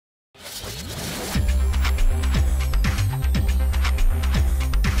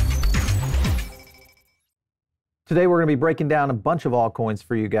Today we're going to be breaking down a bunch of altcoins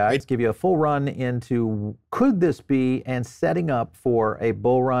for you guys, give you a full run into could this be and setting up for a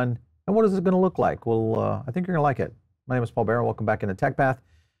bull run, and what is it going to look like? Well, I think you're going to like it. My name is Paul Barrow. Welcome back into Tech Path.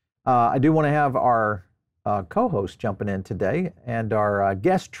 I do want to have our co-host jumping in today and our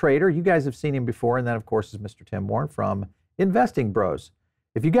guest trader. You guys have seen him before, and that, of course, is Mr. Tim Warren from Investing Bros.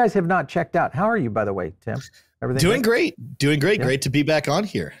 If you guys have not checked out, how are you, by the way, Tim? Everything doing great? Doing great. Yeah. Great to be back on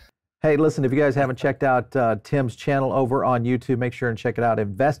here. Hey, listen, if you guys haven't checked out Tim's channel over on YouTube, make sure and check it out,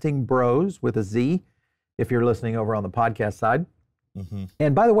 Investing Bros with a Z, if you're listening over on the podcast side. Mm-hmm.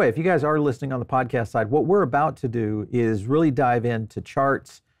 And by the way, if you guys are listening on the podcast side, what we're about to do is really dive into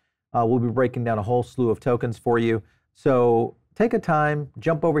charts. We'll be breaking down a whole slew of tokens for you. So take a time,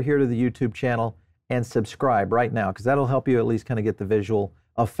 jump over here to the YouTube channel and subscribe right now, because that'll help you at least kind of get the visual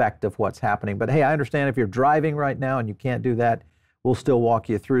effect of what's happening. But hey, I understand if you're driving right now and you can't do that, we'll still walk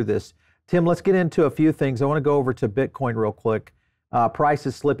you through this. Tim, let's get into a few things. I want to go over to Bitcoin real quick. Price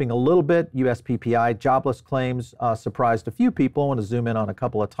is slipping a little bit. US PPI, jobless claims surprised a few people. I want to zoom in on a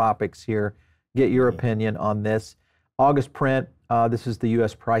couple of topics here, get your opinion on this. August print, this is the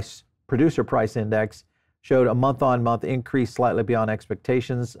US producer price index, showed a month-on-month increase slightly beyond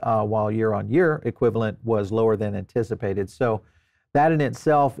expectations, while year-on-year equivalent was lower than anticipated. So that in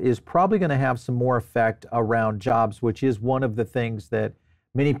itself is probably going to have some more effect around jobs, which is one of the things that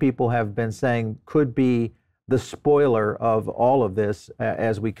many people have been saying could be the spoiler of all of this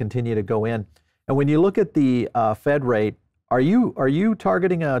as we continue to go in. And when you look at the Fed rate, are you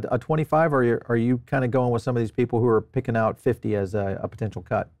targeting a 25, or are you kind of going with some of these people who are picking out 50 as a potential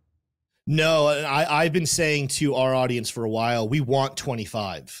cut? No, I've been saying to our audience for a while, we want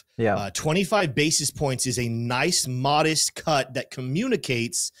 25. Yeah. 25 basis points is a nice, modest cut that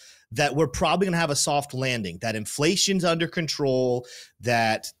communicates that we're probably going to have a soft landing, that inflation's under control,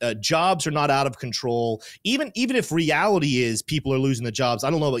 that jobs are not out of control. Even if reality is people are losing the jobs,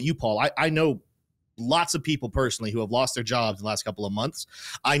 I don't know about you, Paul. I know lots of people personally who have lost their jobs in the last couple of months.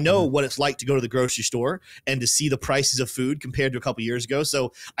 I know what it's like to go to the grocery store and to see the prices of food compared to a couple of years ago.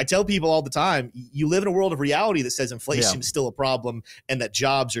 So I tell people all the time, you live in a world of reality that says inflation is still a problem and that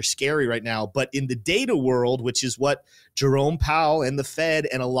jobs are scary right now. But in the data world, which is what Jerome Powell and the Fed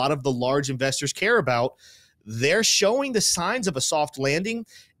and a lot of the large investors care about, they're showing the signs of a soft landing,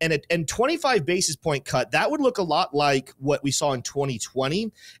 and 25 basis point cut, that would look a lot like what we saw in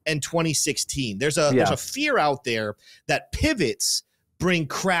 2020 and 2016. There's a fear out there that pivots bring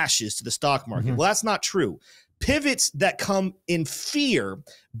crashes to the stock market. Well, that's not true. Pivots that come in fear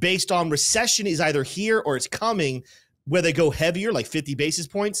based on recession is either here or it's coming, where they go heavier, like 50 basis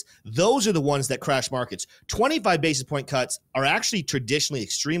points, those are the ones that crash markets. 25 basis point cuts are actually traditionally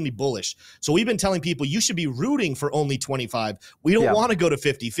extremely bullish. So we've been telling people you should be rooting for only 25. We don't want to go to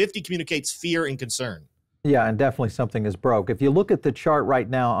 50. 50 communicates fear and concern. Yeah, and definitely something is broke. If you look at the chart right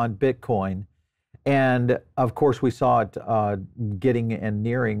now on Bitcoin, and of course we saw it getting and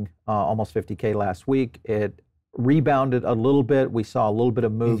nearing almost 50K last week. It rebounded a little bit. We saw a little bit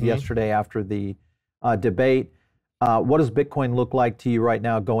of move yesterday after the debate. What does Bitcoin look like to you right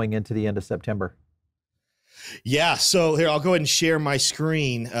now going into the end of September? Yeah, so here, I'll go ahead and share my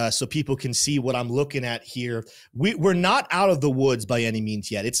screen so people can see what I'm looking at here. We're not out of the woods by any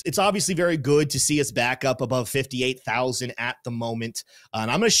means yet. It's obviously very good to see us back up above 58,000 at the moment. And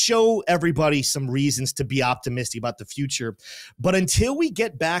I'm going to show everybody some reasons to be optimistic about the future. But until we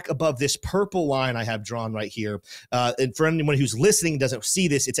get back above this purple line I have drawn right here, and for anyone who's listening doesn't see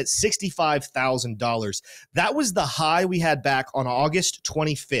this, it's at $65,000. That was the high we had back on August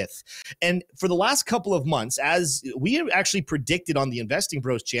 25th. And for the last couple of months, as we have actually predicted on the Investing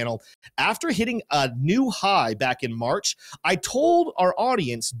Bros channel, after hitting a new high back in March, I told our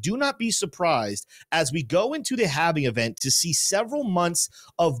audience, do not be surprised as we go into the halving event to see several months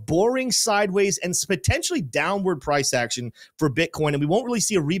of boring sideways and potentially downward price action for Bitcoin. And we won't really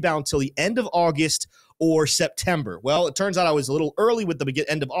see a rebound till the end of August or September. Well, it turns out I was a little early with the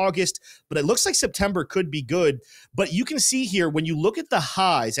end of August, but it looks like September could be good. But you can see here, when you look at the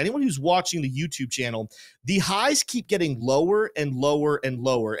highs, anyone who's watching the YouTube channel, the highs keep getting lower and lower and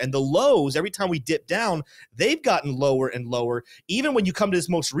lower. And the lows, every time we dip down, they've gotten lower and lower. Even when you come to this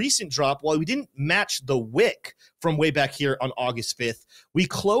most recent drop, while we didn't match the wick from way back here on August 5th, we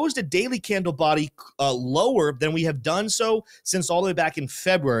closed a daily candle body lower than we have done so since all the way back in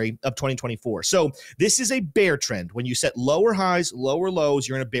February of 2024. So this is a bear trend. When you set lower highs, lower lows,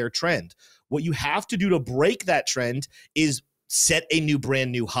 you're in a bear trend. What you have to do to break that trend is set a new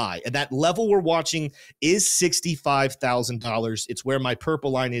brand new high. And that level we're watching is $65,000. It's where my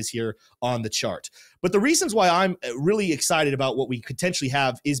purple line is here on the chart. But the reasons why I'm really excited about what we potentially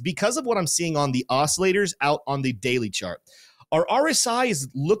have is because of what I'm seeing on the oscillators out on the daily chart. Our RSI is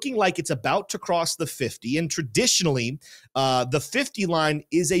looking like it's about to cross the 50, and traditionally, the 50 line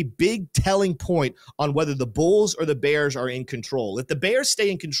is a big telling point on whether the bulls or the bears are in control. If the bears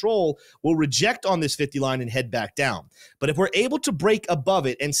stay in control, we'll reject on this 50 line and head back down. But if we're able to break above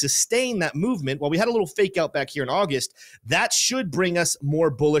it and sustain that movement, well, we had a little fake out back here in August, that should bring us more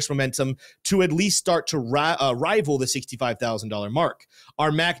bullish momentum to at least start to rival the $65,000 mark.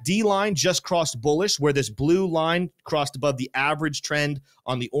 Our MACD line just crossed bullish, where this blue line crossed above the average trend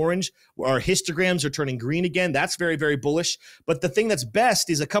on the orange. Our histograms are turning green again. That's very, very bullish. But the thing that's best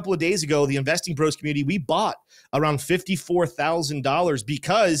is a couple of days ago, the Investing Bros community, we bought around $54,000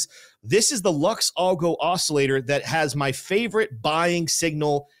 because this is the Lux Algo oscillator that has my favorite buying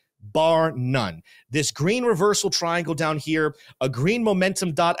signal bar none. This green reversal triangle down here, a green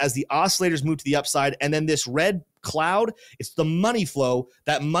momentum dot as the oscillators move to the upside, and then this red cloud, it's the money flow.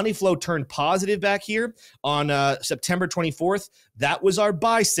 That money flow turned positive back here on September 24th. That was our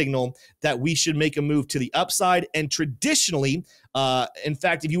buy signal that we should make a move to the upside. And traditionally, in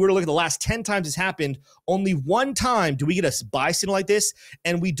fact, if you were to look at the last 10 times it's happened, only one time do we get a buy signal like this,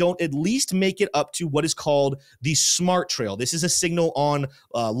 and we don't at least make it up to what is called the smart trail. This is a signal on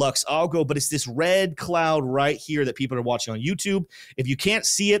Lux Algo, but it's this red cloud right here that people are watching on YouTube. If you can't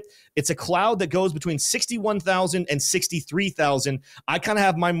see it, it's a cloud that goes between 61,000 and 63,000. I kind of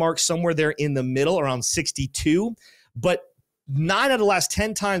have my mark somewhere there in the middle, around 62. But 9 out of the last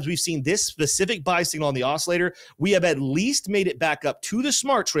 10 times we've seen this specific buy signal on the oscillator, we have at least made it back up to the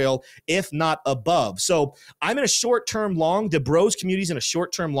smart trail, if not above. So I'm in a short-term long. The Bros community is in a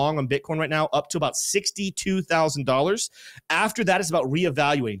short-term long on Bitcoin right now, up to about $62,000. After that, it's about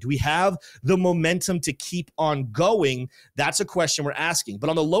reevaluating. Do we have the momentum to keep on going? That's a question we're asking. But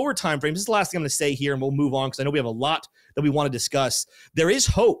on the lower time frames, this is the last thing I'm going to say here, and we'll move on because I know we have a lot that we want to discuss. There is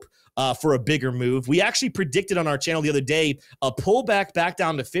hope for a bigger move. We actually predicted on our channel the other day a pullback back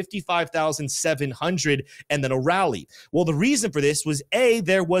down to 55,700 and then a rally. Well, the reason for this was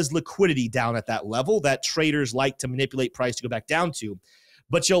there was liquidity down at that level that traders like to manipulate price to go back down to.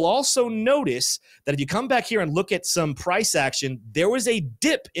 But you'll also notice that if you come back here and look at some price action, there was a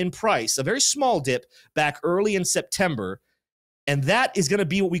dip in price, a very small dip back early in September. And that is going to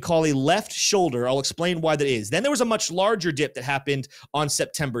be what we call a left shoulder. I'll explain why that is. Then there was a much larger dip that happened on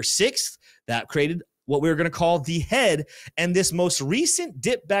September 6th that created what we were going to call the head. And this most recent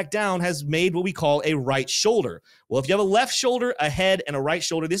dip back down has made what we call a right shoulder. Well, if you have a left shoulder, a head, and a right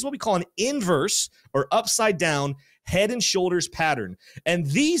shoulder, this is what we call an inverse or upside down head and shoulders pattern. And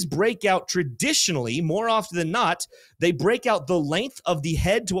these break out traditionally, more often than not, they break out the length of the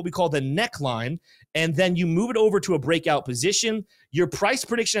head to what we call the neckline, and then you move it over to a breakout position. Your price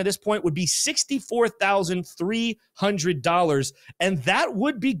prediction at this point would be $64,300, and that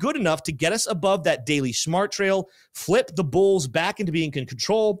would be good enough to get us above that daily smart trail, flip the bulls back into being in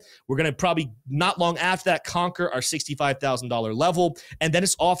control. We're going to probably not long after that conquer our $65,000 level, and then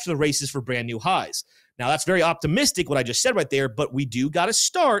it's off to the races for brand new highs. Now, that's very optimistic, what I just said right there, but we do got to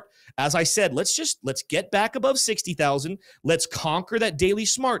start. As I said, let's get back above 60,000. Let's conquer that daily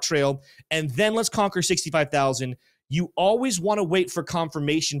smart trail, and then let's conquer 65,000. You always want to wait for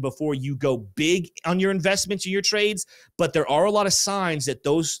confirmation before you go big on your investments and your trades, but there are a lot of signs that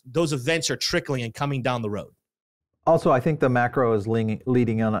those events are trickling and coming down the road. Also, I think the macro is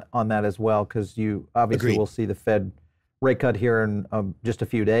leading on that as well, because you obviously will see the Fed rate cut here in just a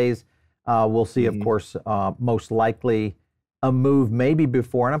few days. We'll see, of course, most likely a move maybe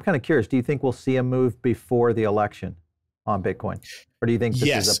before. And I'm kind of curious, do you think we'll see a move before the election on Bitcoin? Or do you think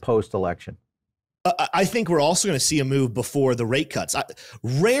this is a post-election? I think we're also going to see a move before the rate cuts.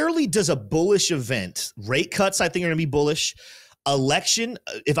 Rarely does a bullish event, rate cuts I think are going to be bullish. Election,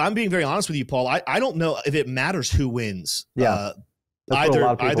 if I'm being very honest with you, Paul, I don't know if it matters who wins. Yeah,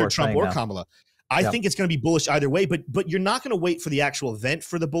 either Trump or Kamala. I think it's going to be bullish either way, but you're not going to wait for the actual event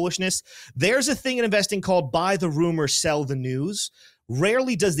for the bullishness. There's a thing in investing called buy the rumor, sell the news.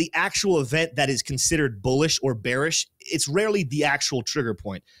 Rarely does the actual event that is considered bullish or bearish, it's rarely the actual trigger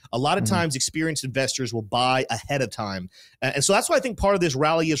point. A lot of times experienced investors will buy ahead of time. And so that's why I think part of this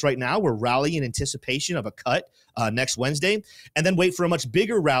rally is right now. We're rallying in anticipation of a cut next Wednesday, and then wait for a much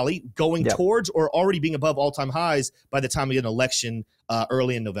bigger rally going towards or already being above all-time highs by the time we get an election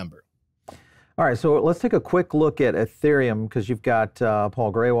early in November. All right, so let's take a quick look at Ethereum, because you've got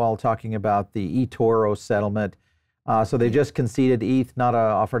Paul Graywall talking about the eToro settlement. So they just conceded ETH, not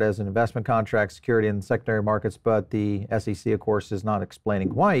offered as an investment contract security in the secondary markets, but the SEC, of course, is not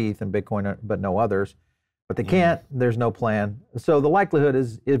explaining why ETH and Bitcoin, but no others. But they can't. There's no plan. So the likelihood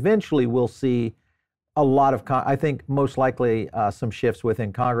is eventually we'll see a lot of, I think most likely some shifts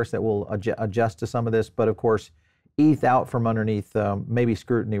within Congress that will adjust to some of this. But of course, ETH out from underneath maybe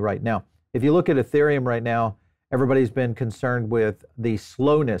scrutiny right now. If you look at Ethereum right now, everybody's been concerned with the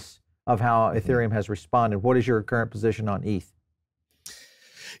slowness of how Ethereum has responded. What is your current position on ETH?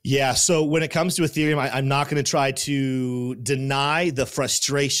 Yeah, so when it comes to Ethereum, I'm not going to try to deny the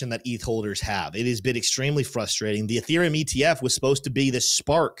frustration that ETH holders have. It has been extremely frustrating. The Ethereum ETF was supposed to be the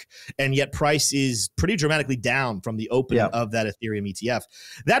spark, and yet price is pretty dramatically down from the opening of that Ethereum ETF.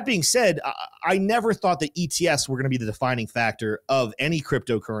 That being said, I never thought that ETFs were going to be the defining factor of any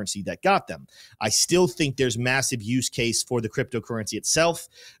cryptocurrency that got them. I still think there's massive use case for the cryptocurrency itself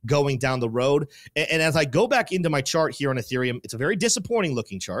going down the road. And as I go back into my chart here on Ethereum, it's a very disappointing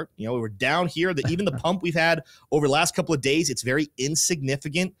looking chart. You know, we're down here. Even the pump we've had over the last couple of days, it's very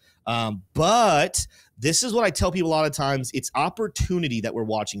insignificant. But this is what I tell people a lot of times. It's opportunity that we're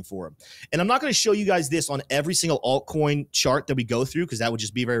watching for. And I'm not going to show you guys this on every single altcoin chart that we go through because that would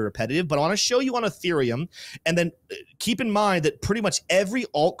just be very repetitive. But I want to show you on Ethereum. And then keep in mind that pretty much every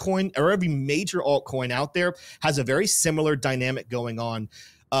altcoin or every major altcoin out there has a very similar dynamic going on.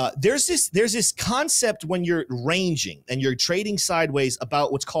 There's this concept when you're ranging and you're trading sideways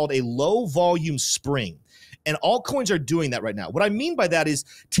about what's called a low volume spring. And altcoins are doing that right now. What I mean by that is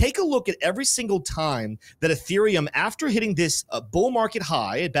take a look at every single time that Ethereum, after hitting this bull market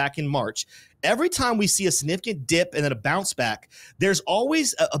high back in March, every time we see a significant dip and then a bounce back, there's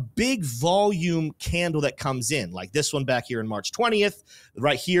always a big volume candle that comes in, like this one back here on March 20th,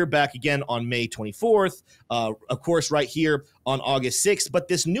 right here back again on May 24th, of course, right here on August 6th. But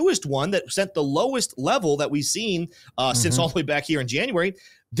this newest one that sent the lowest level that we've seen since all the way back here in January,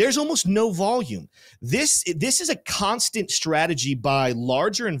 there's almost no volume. This is a constant strategy by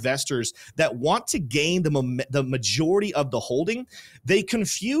larger investors that want to gain the majority of the holding. They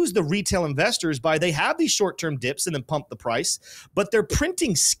confuse the retail investors by they have these short-term dips and then pump the price, but they're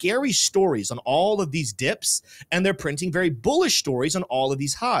printing scary stories on all of these dips, and they're printing very bullish stories on all of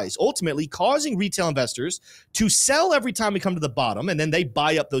these highs, ultimately causing retail investors to sell every time we come to the bottom, and then they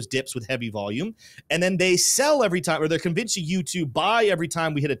buy up those dips with heavy volume, and then they sell every time, or they're convincing you to buy every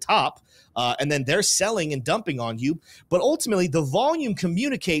time we hit a top, and then they're selling and dumping on you. But ultimately, the volume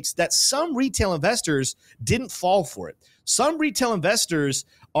communicates that some retail investors didn't fall for it. Some retail investors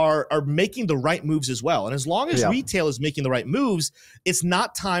are making the right moves as well. And as long as retail is making the right moves, it's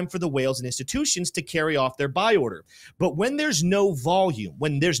not time for the whales and institutions to carry off their buy order. But when there's no volume,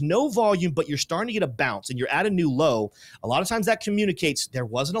 but you're starting to get a bounce and you're at a new low, a lot of times that communicates there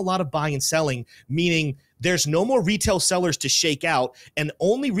wasn't a lot of buying and selling, meaning there's no more retail sellers to shake out, and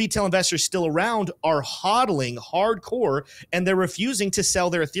only retail investors still around are hodling hardcore, and they're refusing to sell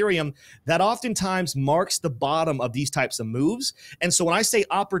their Ethereum. That oftentimes marks the bottom of these types of moves. And so when I say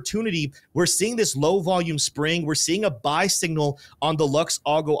opportunity, we're seeing this low volume spring. We're seeing a buy signal on the Lux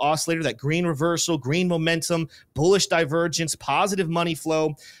Algo Oscillator, that green reversal, green momentum, bullish divergence, positive money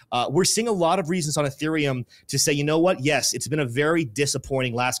flow. We're seeing a lot of reasons on Ethereum to say, you know what? Yes, it's been a very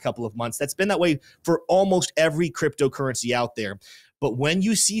disappointing last couple of months. That's been that way for almost every cryptocurrency out there. But when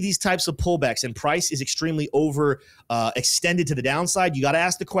you see these types of pullbacks and price is extremely extended to the downside, you got to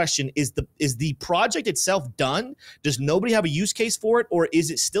ask the question, is the project itself done? Does nobody have a use case for it? Or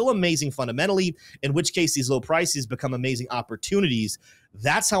is it still amazing fundamentally? In which case these low prices become amazing opportunities.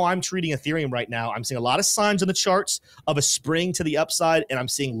 That's how I'm treating Ethereum right now. I'm seeing a lot of signs on the charts of a spring to the upside, and I'm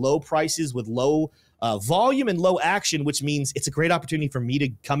seeing low prices with low volume and low action, which means it's a great opportunity for me to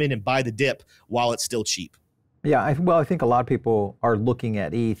come in and buy the dip while it's still cheap. Yeah, I think a lot of people are looking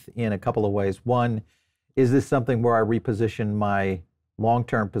at ETH in a couple of ways. One, is this something where I reposition my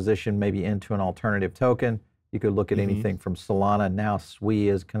long-term position maybe into an alternative token? You could look at anything from Solana, now Sui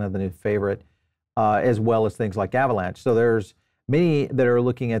is kind of the new favorite, as well as things like Avalanche. So there's many that are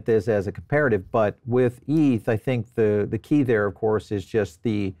looking at this as a comparative, but with ETH, I think the key there, of course, is just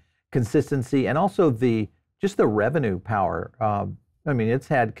the consistency and also just the revenue power. I mean, it's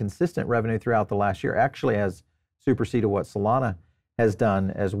had consistent revenue throughout the last year, actually has superseded what Solana has done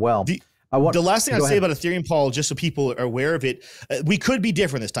as well. The last thing I'd say about Ethereum, Paul, just so people are aware of it, we could be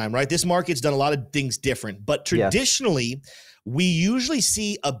different this time, right? This market's done a lot of things different, but traditionally, we usually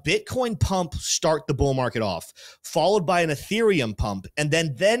see a Bitcoin pump start the bull market off, followed by an Ethereum pump, and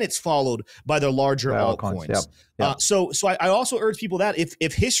then it's followed by the larger altcoins. So I also urge people that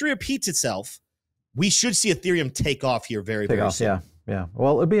if history repeats itself, we should see Ethereum take off here very soon. Yeah.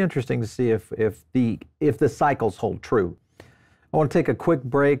 Well, it'd be interesting to see if the cycles hold true. I want to take a quick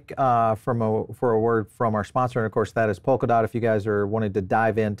break for a word from our sponsor, and of course that is Polkadot. If you guys are wanting to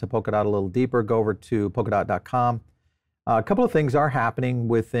dive into Polkadot a little deeper, go over to polkadot.com. A couple of things are happening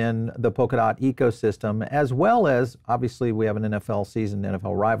within the Polkadot ecosystem, as well as obviously we have an NFL season.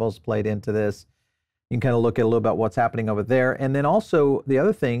 NFL Rivals played into this. You can kind of look at a little bit what's happening over there, and then also the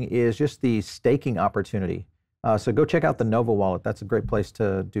other thing is just the staking opportunity. So go check out the Nova wallet. That's a great place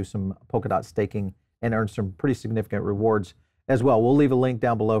to do some Polkadot staking and earn some pretty significant rewards as well. We'll leave a link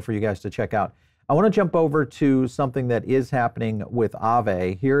down below for you guys to check out. I want to jump over to something that is happening with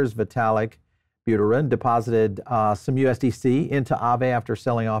Aave. Here's Vitalik Buterin deposited some USDC into Aave after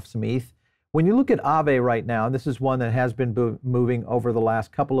selling off some ETH. When you look at Aave right now, this is one that has been moving over the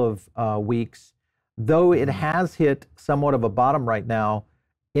last couple of weeks, though it has hit somewhat of a bottom right now.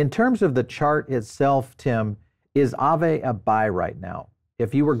 In terms of the chart itself, Tim, is Aave a buy right now?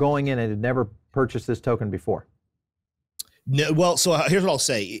 If you were going in and had never purchased this token before? No, well, so here's what I'll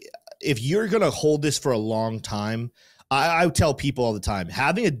say. If you're going to hold this for a long time, I tell people all the time,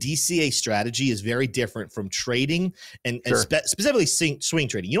 having a DCA strategy is very different from trading and specifically swing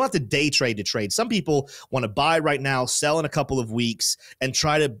trading. You don't have to day trade to trade. Some people want to buy right now, sell in a couple of weeks, and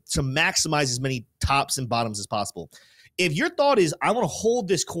try to maximize as many tops and bottoms as possible. If your thought is, I want to hold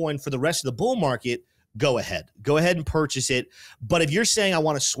this coin for the rest of the bull market, go ahead and purchase it. But if you're saying I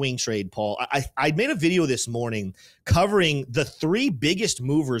want to swing trade, Paul, I made a video this morning covering the 3 biggest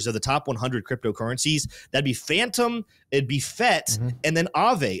movers of the top 100 cryptocurrencies. That'd be Phantom, it'd be FET, and then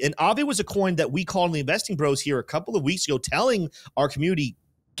Aave. And Aave was a coin that we called in the Investing Bros here a couple of weeks ago, telling our community,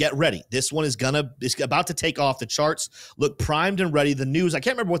 get ready. This one is about to take off. The charts look primed and ready. The news, I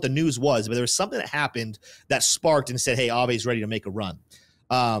can't remember what the news was, but there was something that happened that sparked and said, hey, Aave's ready to make a run.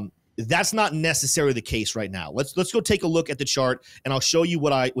 That's not necessarily the case right now. Let's go take a look at the chart, and I'll show you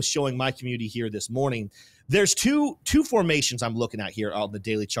what I was showing my community here this morning. There's two formations I'm looking at here on the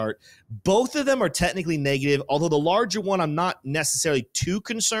daily chart. Both of them are technically negative, although the larger one I'm not necessarily too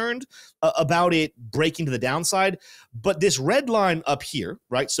concerned about it breaking to the downside. But this red line up here,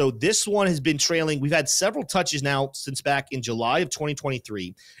 right? So this one has been trailing. We've had several touches now since back in July of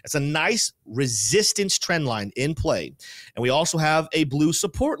 2023. It's a nice resistance trend line in play. And we also have a blue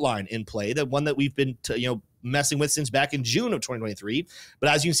support line in play, the one that we've been messing with since back in June of 2023. But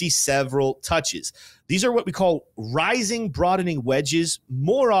as you can see, several touches. These are what we call rising broadening wedges.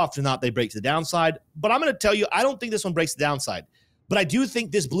 More often than not, they break to the downside. But I'm going to tell you, I don't think this one breaks the downside. But I do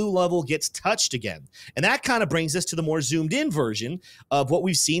think this blue level gets touched again. And that kind of brings us to the more zoomed in version of what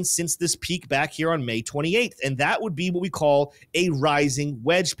we've seen since this peak back here on May 28th. And that would be what we call a rising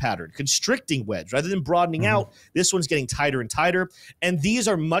wedge pattern, constricting wedge. Rather than broadening out, this one's getting tighter and tighter. And these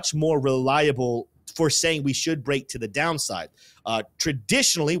are much more reliable for saying we should break to the downside.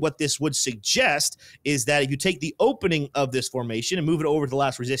 Traditionally, what this would suggest is that if you take the opening of this formation and move it over to the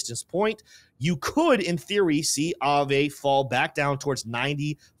last resistance point, you could, in theory, see Aave fall back down towards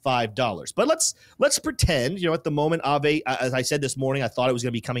 $95. But let's pretend, at the moment, Aave, as I said this morning, I thought it was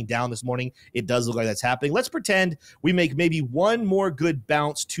going to be coming down this morning. It does look like that's happening. Let's pretend we make maybe one more good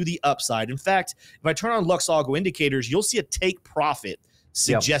bounce to the upside. In fact, if I turn on Lux Algo indicators, you'll see a take profit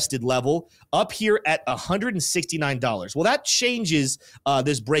suggested level up here at $169. Well, that changes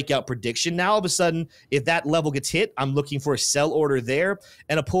this breakout prediction. Now, all of a sudden, if that level gets hit, I'm looking for a sell order there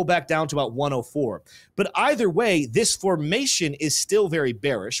and a pullback down to about 104. But either way, this formation is still very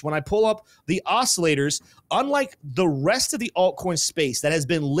bearish. When I pull up the oscillators, unlike the rest of the altcoin space that has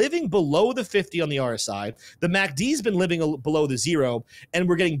been living below the 50 on the RSI, the MACD's been living below the 0, and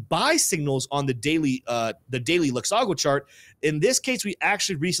we're getting buy signals on the daily Lux Algo chart. In this case, we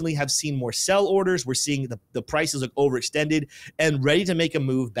actually recently have seen more sell orders. We're seeing the prices look overextended and ready to make a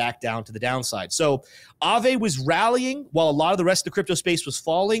move back down to the downside. So Aave was rallying while a lot of the rest of the crypto space was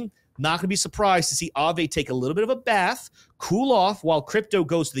falling. Not going to be surprised to see Aave take a little bit of a bath, cool off while crypto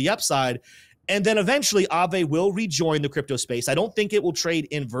goes to the upside. And then eventually Aave will rejoin the crypto space. I don't think it will trade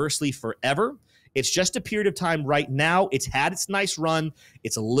inversely forever. It's just a period of time right now. It's had its nice run.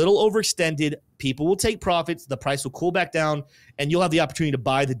 It's a little overextended. People will take profits. The price will cool back down, and you'll have the opportunity to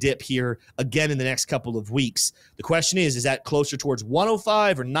buy the dip here again in the next couple of weeks. The question is that closer towards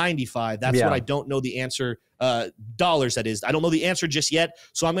 105 or 95? That's what I don't know the answer. Dollars, that is. I don't know the answer just yet,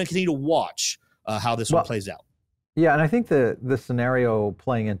 so I'm going to continue to watch how this one plays out. Yeah, and I think the scenario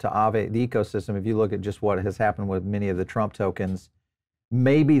playing into Aave, the ecosystem, if you look at just what has happened with many of the Trump tokens,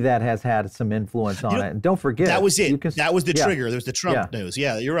 maybe that has had some influence on it. And don't forget, that was it. That was the trigger. There's the Trump news.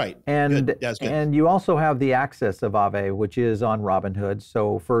 Yeah, you're right. And and you also have the access of Aave, which is on Robinhood.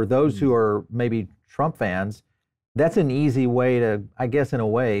 So for those who are maybe Trump fans, that's an easy way to, I guess, in a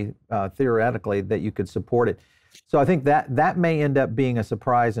way, theoretically, that you could support it. So I think that may end up being a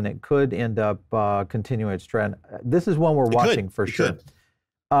surprise, and it could end up continuing its trend. This is one we're watching for sure.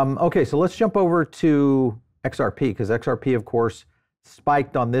 Okay, so let's jump over to XRP, because XRP, of course,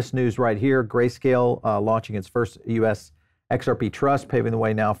 spiked on this news right here. Grayscale launching its first U.S. XRP trust, paving the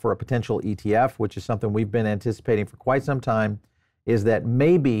way now for a potential ETF, which is something we've been anticipating for quite some time, is that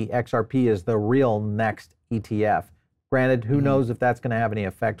maybe XRP is the real next ETF. Granted, who knows if that's going to have any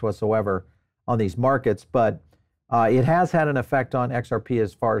effect whatsoever on these markets, but it has had an effect on XRP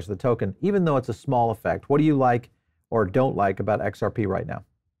as far as the token, even though it's a small effect. What do you like or don't like about XRP right now?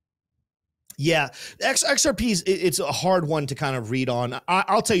 Yeah, XRP it's a hard one to kind of read on.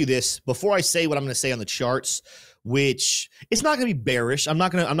 I'll tell you this before I say what I'm going to say on the charts, which it's not going to be bearish. I'm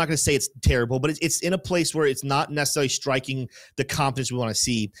not going to say it's terrible, but it's in a place where it's not necessarily striking the confidence we want to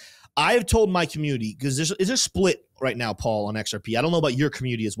see. I have told my community, because there's a split right now, Paul, on XRP. I don't know about your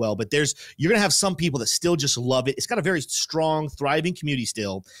community as well, but you're going to have some people that still just love it. It's got a very strong, thriving community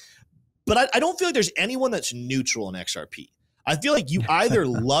still, but I don't feel like there's anyone that's neutral in XRP. I feel like you either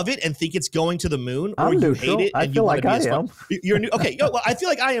love it and think it's going to the moon, or you hate it and you want to be as fun. You're new. Okay, well, I feel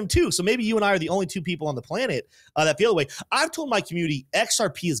like I am too. So maybe you and I are the only two people on the planet that feel the way. I've told my community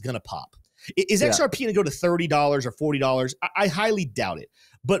XRP is going to pop. Is XRP going to go to $30 or $40? I highly doubt it.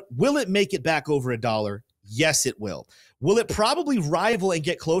 But will it make it back over $1? Yes, it will. Will it probably rival and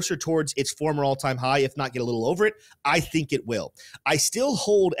get closer towards its former all-time high, if not get a little over it? I think it will. I still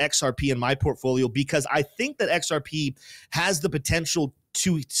hold XRP in my portfolio because I think that XRP has the potential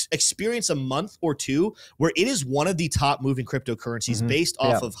to experience a month or two where it is one of the top moving cryptocurrencies based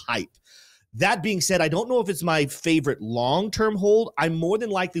off of hype. That being said, I don't know if it's my favorite long-term hold. I more than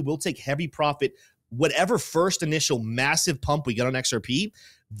likely will take heavy profit whatever first initial massive pump we get on XRP.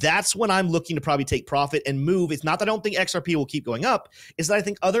 That's when I'm looking to probably take profit and move. It's not that I don't think XRP will keep going up. It's that I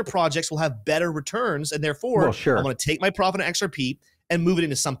think other projects will have better returns, and therefore I'm going to take my profit on XRP and move it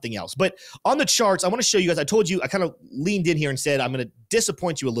into something else. But on the charts, I want to show you guys. I told you, I kind of leaned in here and said I'm going to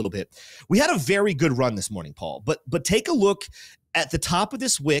disappoint you a little bit. We had a very good run this morning, Paul, but take a look at the top of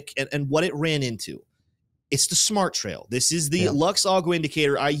this wick and what it ran into. It's the smart trail. This is the Lux Algo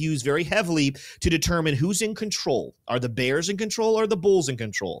indicator I use very heavily to determine who's in control. Are the bears in control or are the bulls in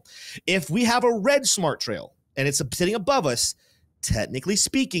control? If we have a red smart trail and it's sitting above us, technically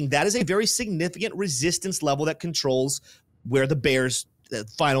speaking, that is a very significant resistance level that controls where the bears'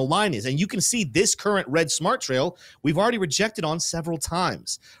 final line is. And you can see this current red smart trail, we've already rejected on several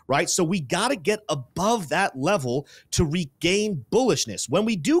times, right? So we got to get above that level to regain bullishness. When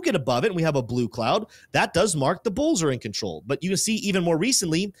we do get above it and we have a blue cloud, that does mark the bulls are in control. But you can see even more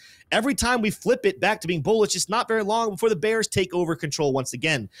recently, every time we flip it back to being bullish, it's not very long before the bears take over control once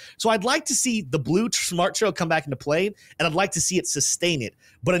again. So I'd like to see the blue smart trail come back into play, and I'd like to see it sustain it.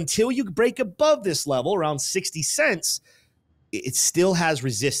 But until you break above this level, around 60 cents, it still has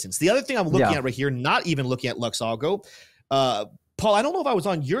resistance. The other thing I'm looking at right here, not even looking at Lux Algo, Paul, I don't know if I was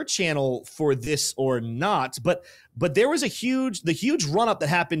on your channel for this or not, but there was the huge run up that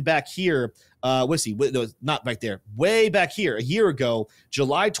happened back here. Let's see, no, not right there, way back here, a year ago,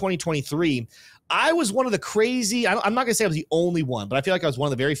 July 2023. I was one of the crazy, I'm not going to say I was the only one, but I feel like I was one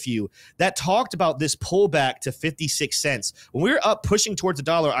of the very few that talked about this pullback to 56 cents. When we were up pushing towards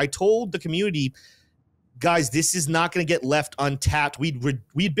 $1, I told the community, guys, this is not going to get left untapped.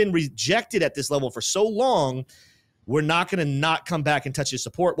 We'd been rejected at this level for so long. We're not going to not come back and touch the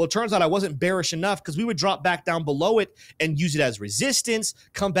support. Well, it turns out I wasn't bearish enough because we would drop back down below it and use it as resistance,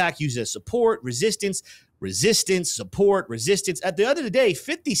 come back, use it as support, resistance, support, resistance. At the end of the day,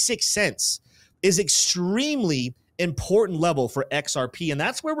 56 cents is extremely important level for XRP, and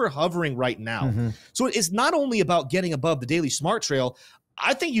that's where we're hovering right now. So it's not only about getting above the daily smart trail.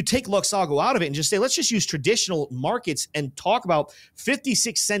 I think you take Lux Algo out of it and just say, let's just use traditional markets and talk about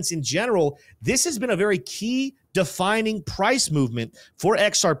 56 cents in general. This has been a very key defining price movement for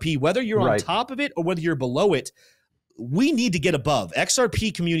XRP, whether you're on top of it or whether you're below it. We need to get above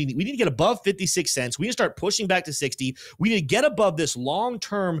XRP community. We need to get above 56 cents. We need to start pushing back to 60. We need to get above this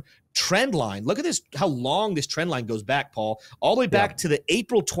long-term trend line. Look at this, how long this trend line goes back, Paul, all the way back to the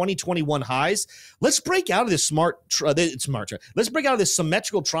April 2021 highs. Let's break out of this let's break out of this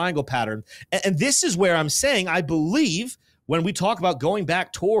symmetrical triangle pattern. And this is where I'm saying, I believe when we talk about going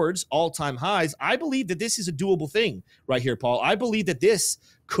back towards all-time highs, I believe that this is a doable thing right here, Paul. I believe that this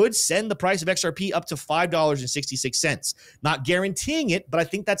could send the price of XRP up to $5.66. Not guaranteeing it, but I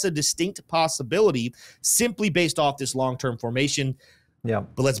think that's a distinct possibility simply based off this long-term formation. Yeah.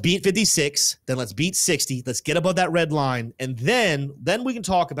 But let's beat 56, then let's beat 60. Let's get above that red line, and then we can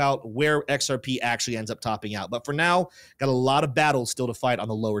talk about where XRP actually ends up topping out. But for now, got a lot of battles still to fight on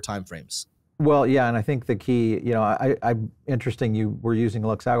the lower time frames. Well, yeah, and I think the key, interesting you were using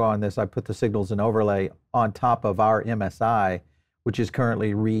Luxago on this. I put the signals and overlay on top of our MSI, which is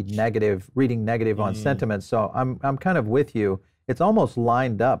currently reading negative on sentiment. So I'm kind of with you. It's almost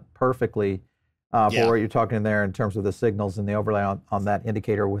lined up perfectly for what you're talking there in terms of the signals and the overlay on that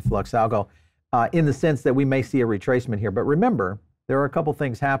indicator with Luxago, in the sense that we may see a retracement here. But remember, there are a couple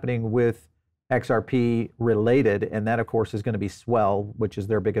things happening with XRP related, and that, of course, is going to be Swell, which is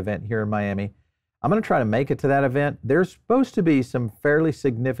their big event here in Miami. I'm going to try to make it to that event. There's supposed to be some fairly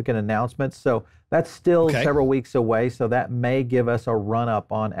significant announcements, so that's still several weeks away, so that may give us a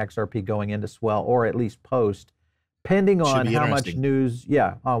run-up on XRP going into Swell, or at least post, pending on how much news,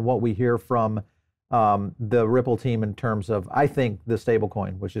 on what we hear from the Ripple team in terms of, I think, the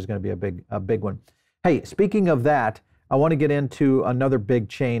stablecoin, which is going to be a big one. Hey, speaking of that, I want to get into another big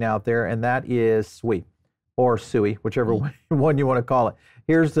chain out there, and that is Sui, or Sui, whichever one you want to call it.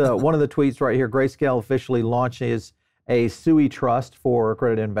 Here's one of the tweets right here. Grayscale officially launches a Sui trust for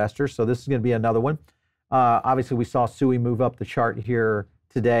accredited investors. So this is going to be another one. Obviously, we saw Sui move up the chart here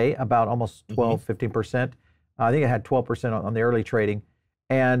today, about almost 12, 15%. I think it had 12% on the early trading.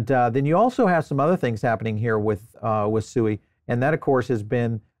 And then you also have some other things happening here with Sui, and that, of course, has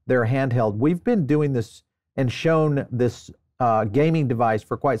been their handheld. We've been doing this and shown this gaming device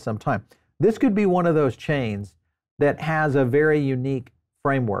for quite some time. This could be one of those chains that has a very unique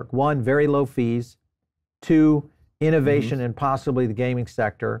framework. One, very low fees. Two, innovation in possibly the gaming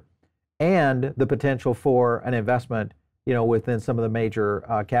sector, and the potential for an investment, within some of the major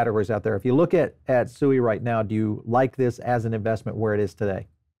categories out there. If you look at Sui right now, do you like this as an investment where it is today?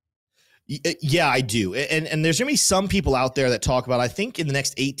 Yeah, I do. And there's going to be some people out there that talk about, I think in the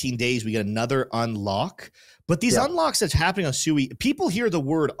next 18 days, we get another unlock. But these unlocks that's happening on Sui, people hear the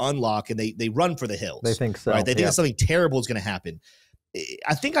word unlock and they run for the hills. They think so. Right? They think that something terrible is going to happen.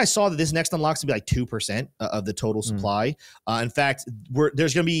 I think I saw that this next unlock is going to be like 2% of the total supply. In fact,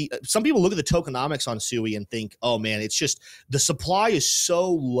 there's going to be some people look at the tokenomics on Sui and think, oh man, it's just the supply is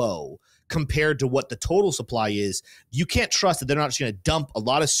so low compared to what the total supply is. You can't trust that they're not just going to dump a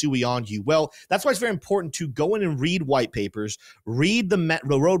lot of Sui on you. Well, that's why it's very important to go in and read white papers, read the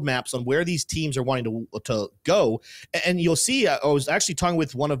roadmaps on where these teams are wanting to go. And you'll see, I was actually talking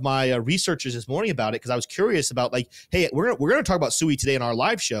with one of my researchers this morning about it because I was curious about, like, hey, we're going to talk about Sui today in our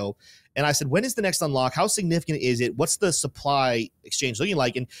live show. And I said, when is the next unlock? How significant is it? What's the supply exchange looking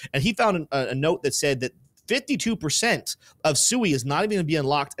like? And he found a note that said that 52% of Sui is not even going to be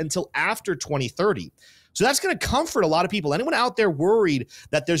unlocked until after 2030. So that's going to comfort a lot of people. Anyone out there worried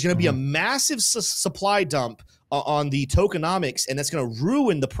that there's going to be a massive supply dump on the tokenomics and that's going to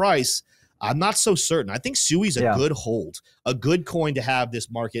ruin the price, I'm not so certain. I think Sui's a good hold, a good coin to have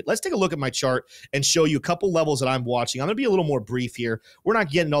this market. Let's take a look at my chart and show you a couple levels that I'm watching. I'm going to be a little more brief here. We're not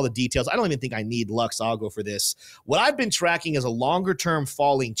getting all the details. I don't even think I need Luxago for this. What I've been tracking is a longer-term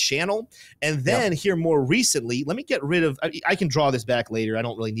falling channel. And then here more recently, let me get rid of, I can draw this back later. I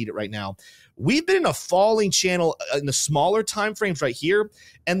don't really need it right now. We've been in a falling channel in the smaller time frames right here.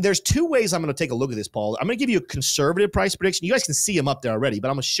 And there's two ways I'm going to take a look at this, Paul. I'm going to give you a conservative price prediction. You guys can see them up there already, but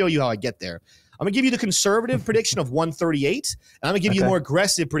I'm going to show you how I get there. I'm going to give you the conservative prediction of 138, and I'm going to give you a more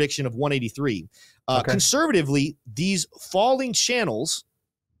aggressive prediction of 183. Conservatively, these falling channels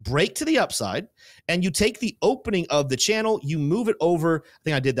break to the upside, and you take the opening of the channel, you move it over. I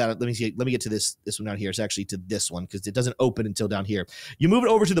think I did that. Let me see. Let me get to this one down here. It's actually to this one because it doesn't open until down here. You move it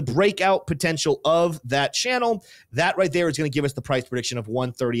over to the breakout potential of that channel. That right there is going to give us the price prediction of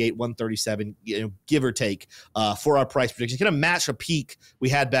 138, 137, give or take, for our price prediction. It's going to match a peak we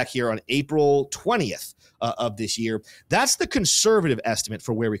had back here on April 20th. Of this year. That's the conservative estimate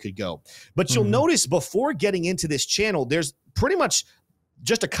for where we could go. But you'll notice before getting into this channel, there's pretty much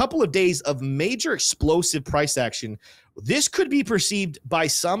just a couple of days of major explosive price action. This could be perceived by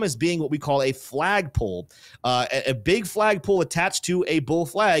some as being what we call a flagpole, a big flagpole attached to a bull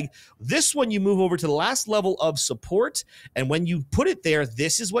flag. This one, you move over to the last level of support, and when you put it there,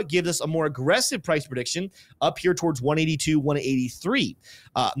 this is what gives us a more aggressive price prediction up here towards 182, 183.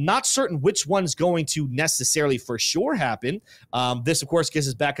 Not certain which one's going to necessarily for sure happen. This, of course, gets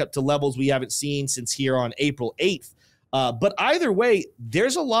us back up to levels we haven't seen since here on April 8th. But either way,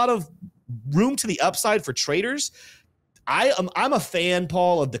 there's a lot of room to the upside for traders. I'm a fan,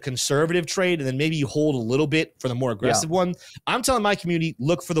 Paul, of the conservative trade, and then maybe you hold a little bit for the more aggressive one. I'm telling my community,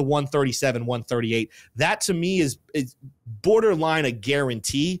 look for the 137, 138. That to me is borderline a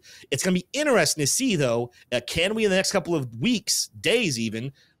guarantee. It's going to be interesting to see, though, can we in the next couple of weeks, days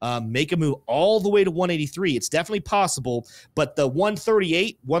even, make a move all the way to 183? It's definitely possible, but the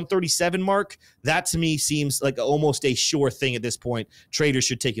 138, 137 mark, that to me seems like almost a sure thing at this point. Traders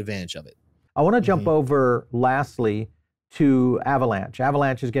should take advantage of it. I want to jump over, lastly, to Avalanche.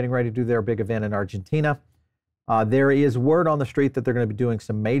 Avalanche is getting ready to do their big event in Argentina. There is word on the street that they're going to be doing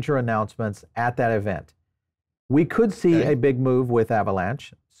some major announcements at that event. We could see a big move with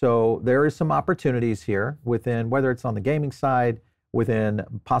Avalanche. So there is some opportunities here within, whether it's on the gaming side, within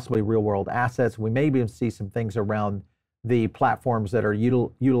possibly real world assets. We may even see some things around the platforms that are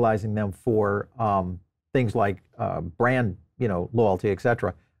utilizing them for things like brand, loyalty, et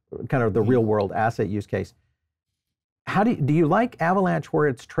cetera, kind of the real world asset use case. How do you like Avalanche where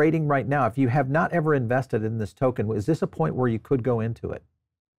it's trading right now? If you have not ever invested in this token, is this a point where you could go into it?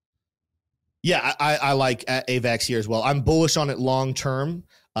 Yeah, I like AVAX here as well. I'm bullish on it long term.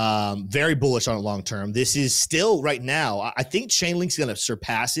 Very bullish on it long term. This is still right now, I think Chainlink's going to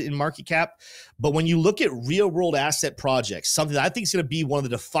surpass it in market cap. But when you look at real world asset projects, something that I think is going to be one of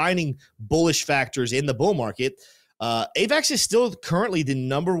the defining bullish factors in the bull market, AVAX is still currently the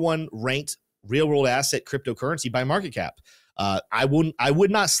 #1 ranked real world asset cryptocurrency by market cap. I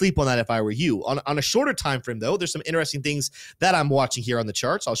would not sleep on that if I were you. On a shorter time frame, though, there's some interesting things that I'm watching here on the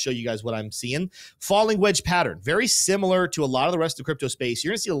charts. I'll show you guys what I'm seeing. Falling wedge pattern, very similar to a lot of the rest of the crypto space.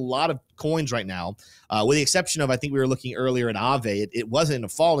 You're going to see a lot of coins right now, with the exception of, I think we were looking earlier in Aave. It wasn't in a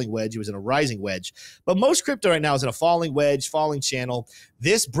falling wedge, it was in a rising wedge. But most crypto right now is in a falling wedge, falling channel.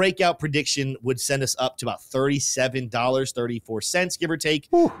 This breakout prediction would send us up to about $37.34, give or take,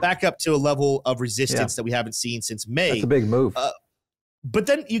 back up to a level of resistance that we haven't seen since May. That's a big move. But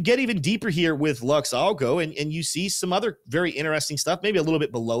then you get even deeper here with Lux Algo, and you see some other very interesting stuff, maybe a little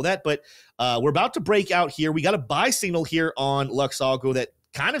bit below that. But we're about to break out here. We got a buy signal here on Lux Algo that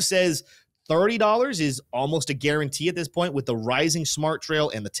kind of says $30 is almost a guarantee at this point, with the rising smart trail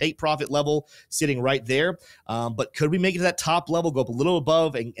and the take profit level sitting right there. But could we make it to that top level, go up a little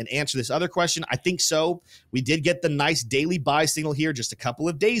above and answer this other question? I think so. We did get the nice daily buy signal here just a couple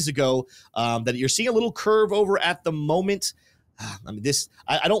of days ago, that you're seeing a little curve over at the moment. I mean,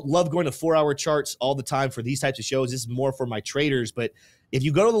 I don't love going to 4-hour charts all the time for these types of shows. This is more for my traders. But if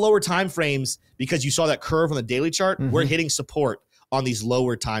you go to the lower time frames, because you saw that curve on the daily chart, we're hitting support on these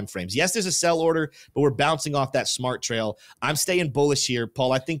lower time frames. Yes, there's a sell order, but we're bouncing off that smart trail. I'm staying bullish here,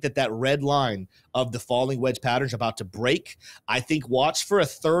 Paul. I think that red line of the falling wedge pattern is about to break. I think watch for a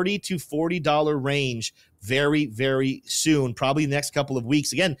 $30 to $40 range very, very soon, probably the next couple of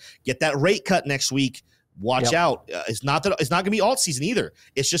weeks. Again, get that rate cut next week. Watch out. It's not going to be alt season either.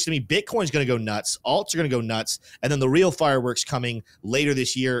 It's just going to be Bitcoin's going to go nuts. Alts are going to go nuts. And then the real fireworks coming later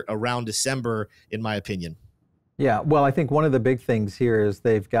this year around December, in my opinion. Yeah, well, I think one of the big things here is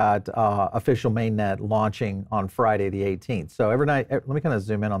they've got official mainnet launching on Friday the 18th. So every night, let me kind of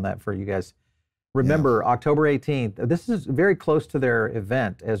zoom in on that for you guys. Remember, October 18th, this is very close to their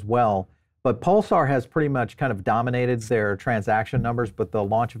event as well. But Pulsar has pretty much kind of dominated their transaction numbers, but the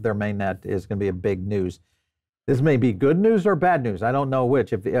launch of their mainnet is going to be a big news. This may be good news or bad news. I don't know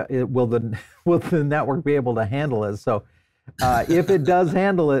which. Will the network be able to handle it? So if it does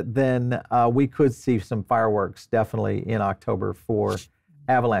handle it, then we could see some fireworks definitely in October for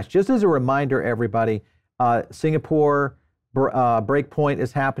Avalanche. Just as a reminder, everybody, Singapore Breakpoint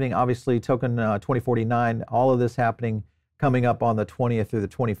is happening. Obviously, token 2049, all of this happening coming up on the 20th through the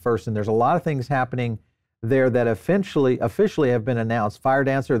 21st. And there's a lot of things happening there that officially have been announced. Fire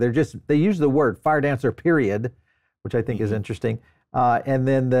Dancer, they use the word Fire Dancer period, which I think is interesting. And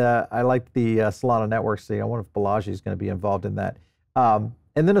then I like the Solana network. See, I wonder if Balaji is going to be involved in that. And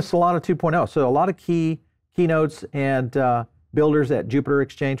then a Solana 2.0. So a lot of keynotes and builders at Jupiter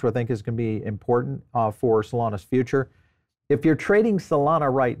Exchange, which I think is going to be important for Solana's future. If you're trading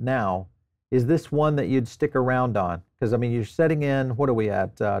Solana right now, is this one that you'd stick around on? Because, I mean, you're setting in, what are we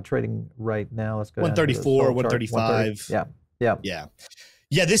at trading right now? Let's go 134, 135.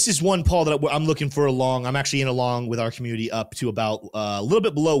 Yeah, this is one, Paul, that I'm looking for a long. I'm actually in a long with our community up to about a little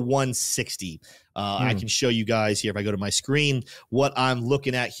bit below 160. I can show you guys here if I go to my screen what I'm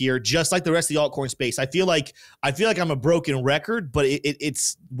looking at here. Just like the rest of the altcoin space, I feel like I'm a broken record, but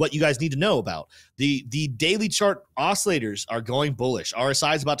it's what you guys need to know about. The daily chart oscillators are going bullish.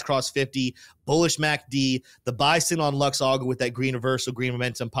 RSI is about to cross 50. Bullish MACD. The buy signal on Lux Algo with that green reversal, green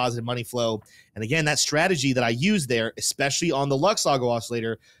momentum, positive money flow. And again, that strategy that I use there, especially on the Lux Algo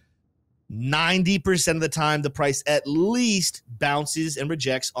oscillator, 90% of the time, the price at least bounces and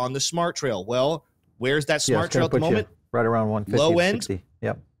rejects on the smart trail. Well, where's that smart trail at the moment? Right around 150. Low end, 60.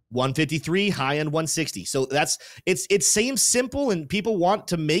 Yep. 153, high end 160. So it seems simple, and people want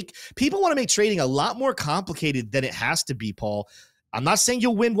to make trading a lot more complicated than it has to be, Paul. I'm not saying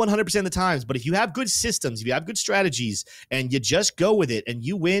you'll win 100% of the times, but if you have good systems, if you have good strategies, and you just go with it, and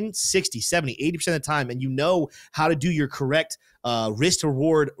you win 60, 70, 80% of the time, and you know how to do your correct risk to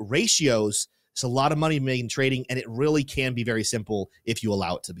reward ratios, it's a lot of money made in trading, and it really can be very simple if you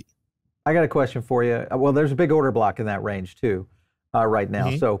allow it to be. I got a question for you. Well, there's a big order block in that range too, right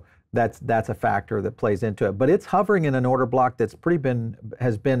now. So that's a factor that plays into it. But it's hovering in an order block that's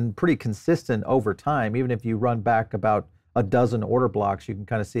has been pretty consistent over time. Even if you run back about a dozen order blocks, you can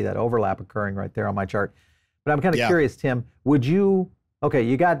kind of see that overlap occurring right there on my chart. But I'm kind of curious, Tim, would you, okay,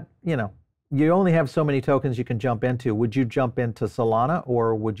 you only have so many tokens you can jump into. Would you jump into Solana,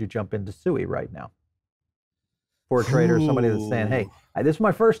 or would you jump into Sui right now? For a trader, somebody that's saying, hey, this is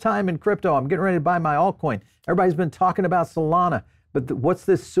my first time in crypto. I'm getting ready to buy my altcoin. Everybody's been talking about Solana, but what's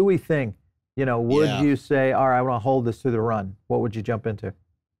this Sui thing? Would you say, all right, I want to hold this through the run? What would you jump into?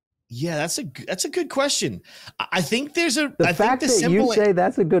 Yeah, that's a good question. I think there's a the fact that you say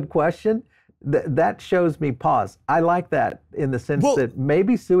that's a good question, that shows me pause. I like that in the sense that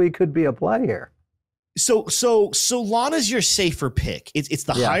maybe Sui could be a play here. So Solana's your safer pick. It's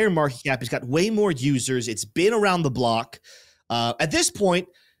the higher market cap. It's got way more users. It's been around the block. At this point,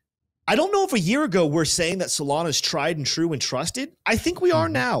 I don't know if a year ago we're saying that Solana's tried and true and trusted. I think we are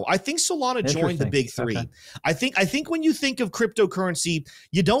now. I think Solana joined the big three. Okay. I think when you think of cryptocurrency,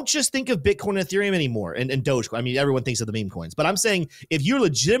 you don't just think of Bitcoin and Ethereum anymore and Dogecoin. I mean, everyone thinks of the meme coins. But I'm saying if you're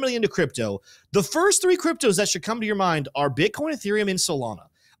legitimately into crypto, the first three cryptos that should come to your mind are Bitcoin, Ethereum, and Solana.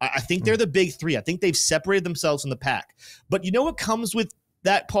 I think they're the big three. I think they've separated themselves from the pack. But you know what comes with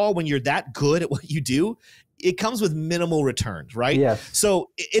that, Paul, when you're that good at what you do? It comes with minimal returns, right? Yes. So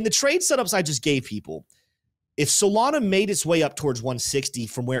in the trade setups I just gave people, if Solana made its way up towards 160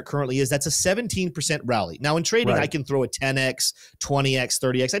 from where it currently is, that's a 17% rally. Now in trading, I can throw a 10x, 20x,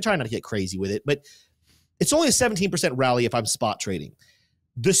 30x. I try not to get crazy with it, but it's only a 17% rally if I'm spot trading.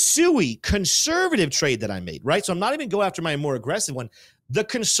 The Sui conservative trade that I made, right? So I'm not even going after my more aggressive one. The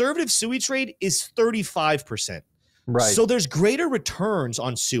conservative Sui trade is 35%. Right. So there's greater returns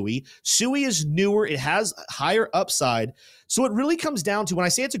on Sui. Sui is newer. It has higher upside. So it really comes down to, when I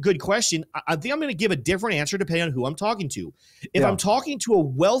say it's a good question, I think I'm going to give a different answer depending on who I'm talking to. If I'm talking to a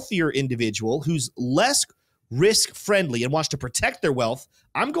wealthier individual who's less risk friendly and wants to protect their wealth,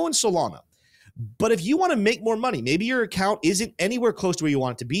 I'm going Solana. But if you want to make more money, maybe your account isn't anywhere close to where you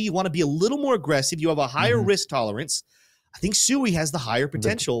want it to be, you want to be a little more aggressive, you have a higher risk tolerance, I think Sui has the higher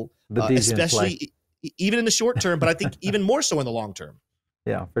potential, especially even in the short term, but I think even more so in the long term.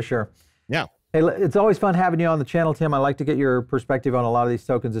 Yeah, for sure. Yeah. Hey, it's always fun having you on the channel, Tim. I like to get your perspective on a lot of these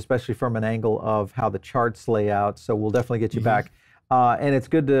tokens, especially from an angle of how the charts lay out. So we'll definitely get you back. And it's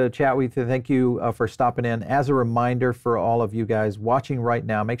good to chat with you. Thank you for stopping in. As a reminder for all of you guys watching right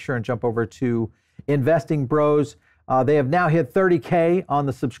now, make sure and jump over to Investing Bros. They have now hit 30K on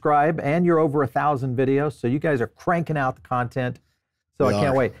the subscribe, and you're over 1,000 videos. So you guys are cranking out the content. So I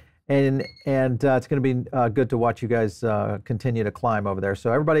can't wait. And it's going to be good to watch you guys continue to climb over there.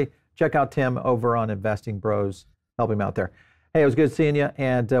 So everybody, check out Tim over on Investing Bros. Help him out there. Hey, it was good seeing you,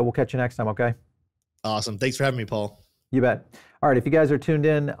 and we'll catch you next time, okay? Awesome. Thanks for having me, Paul. You bet. All right, if you guys are tuned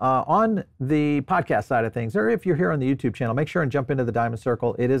in on the podcast side of things, or if you're here on the YouTube channel, make sure and jump into the Diamond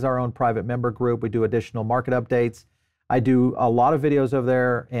Circle. It is our own private member group. We do additional market updates. I do a lot of videos over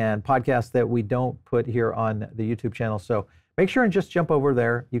there and podcasts that we don't put here on the YouTube channel. So make sure and just jump over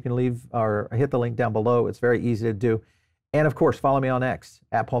there. You can leave or hit the link down below. It's very easy to do. And of course, follow me on X,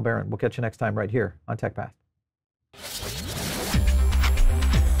 @PaulBaron. We'll catch you next time right here on TechPath.